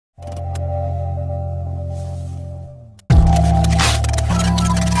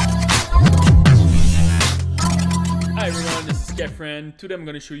Kefren. Today I'm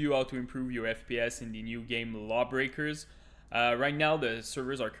going to show you how to improve your FPS in the new game LawBreakers. Right now the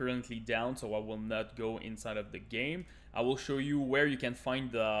servers are currently down, so I will not go inside of the game. I will show you where you can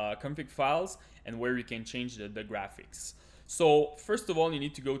find the config files and where you can change the graphics. So first of all, you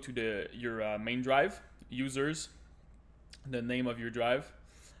need to go to your main drive, users, the name of your drive,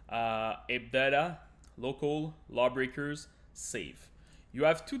 app data, local, LawBreakers, save. You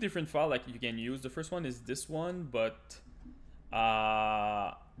have two different files that you can use. The first one is this one, but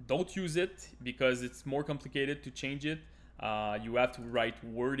don't use it because it's more complicated to change it. You have to write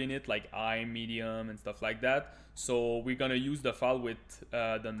word in it like I, medium, and stuff like that. So we're gonna use the file with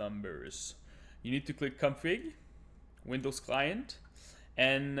the numbers. You need to click config, Windows client,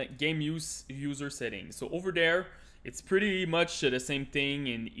 and game user settings. So over there, it's pretty much the same thing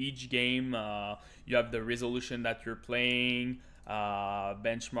in each game. You have the resolution that you're playing,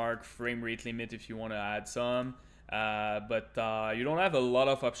 benchmark, frame rate limit if you want to add some. But you don't have a lot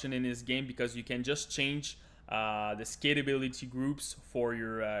of option in this game because you can just change the scalability groups for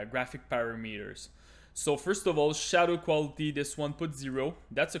your graphic parameters. So first of all, shadow quality, this one put 0.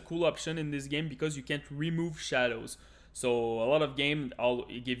 That's a cool option in this game because you can't remove shadows. So a lot of games, I'll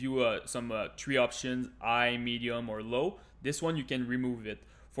give you some 3 options, high, medium, or low. This one you can remove it.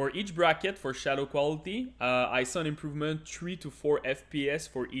 For each bracket for shadow quality, I saw an improvement 3 to 4 FPS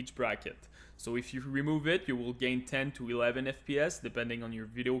for each bracket. So if you remove it, you will gain 10 to 11 FPS depending on your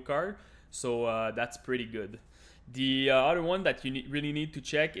video card. So that's pretty good. The other one that you really need to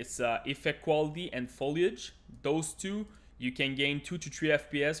check is effect quality and foliage. Those two, you can gain 2 to 3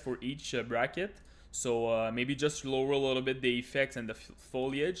 FPS for each bracket. So maybe just lower a little bit the effects and the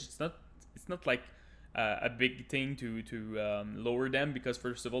foliage. It's not like a big thing to lower them because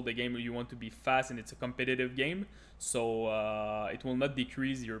first of all, the game you want to be fast and it's a competitive game. So it will not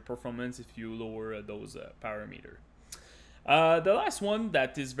decrease your performance if you lower those parameters. The last one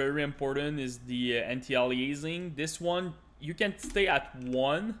that is very important is the anti-aliasing. This one, you can stay at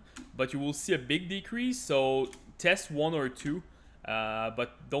 1, but you will see a big decrease. So test 1 or 2,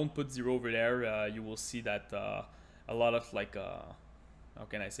 but don't put 0 over there. You will see that a lot of like, how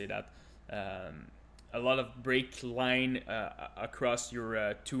can I say that? A lot of break line across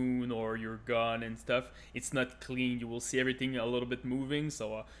your tune or your gun and stuff. It's not clean. You will see everything a little bit moving.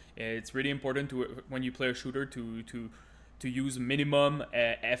 So it's really important to when you play a shooter to use minimum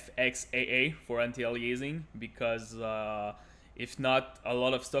FXAA for anti-aliasing because if not, a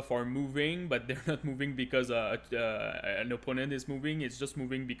lot of stuff are moving, but they're not moving because an opponent is moving. It's just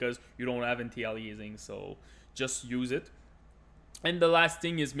moving because you don't have anti-aliasing. So just use it. And the last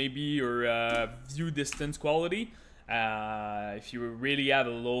thing is maybe your view distance quality. If you really have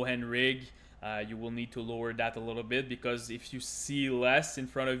a low-end rig, you will need to lower that a little bit because if you see less in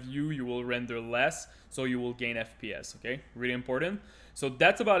front of you, you will render less, so you will gain FPS. Okay, really important. So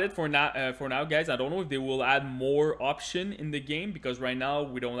that's about it for now, guys. I don't know if they will add more option in the game because right now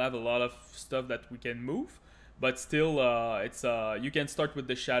we don't have a lot of stuff that we can move. But still, you can start with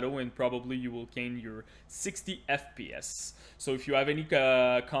the shadow and probably you will gain your 60 FPS. So if you have any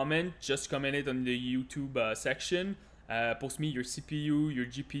comment, just comment it on the YouTube section. Post me your CPU, your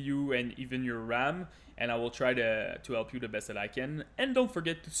GPU, and even your RAM, and I will try to help you the best that I can. And don't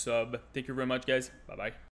forget to sub. Thank you very much, guys. Bye-bye.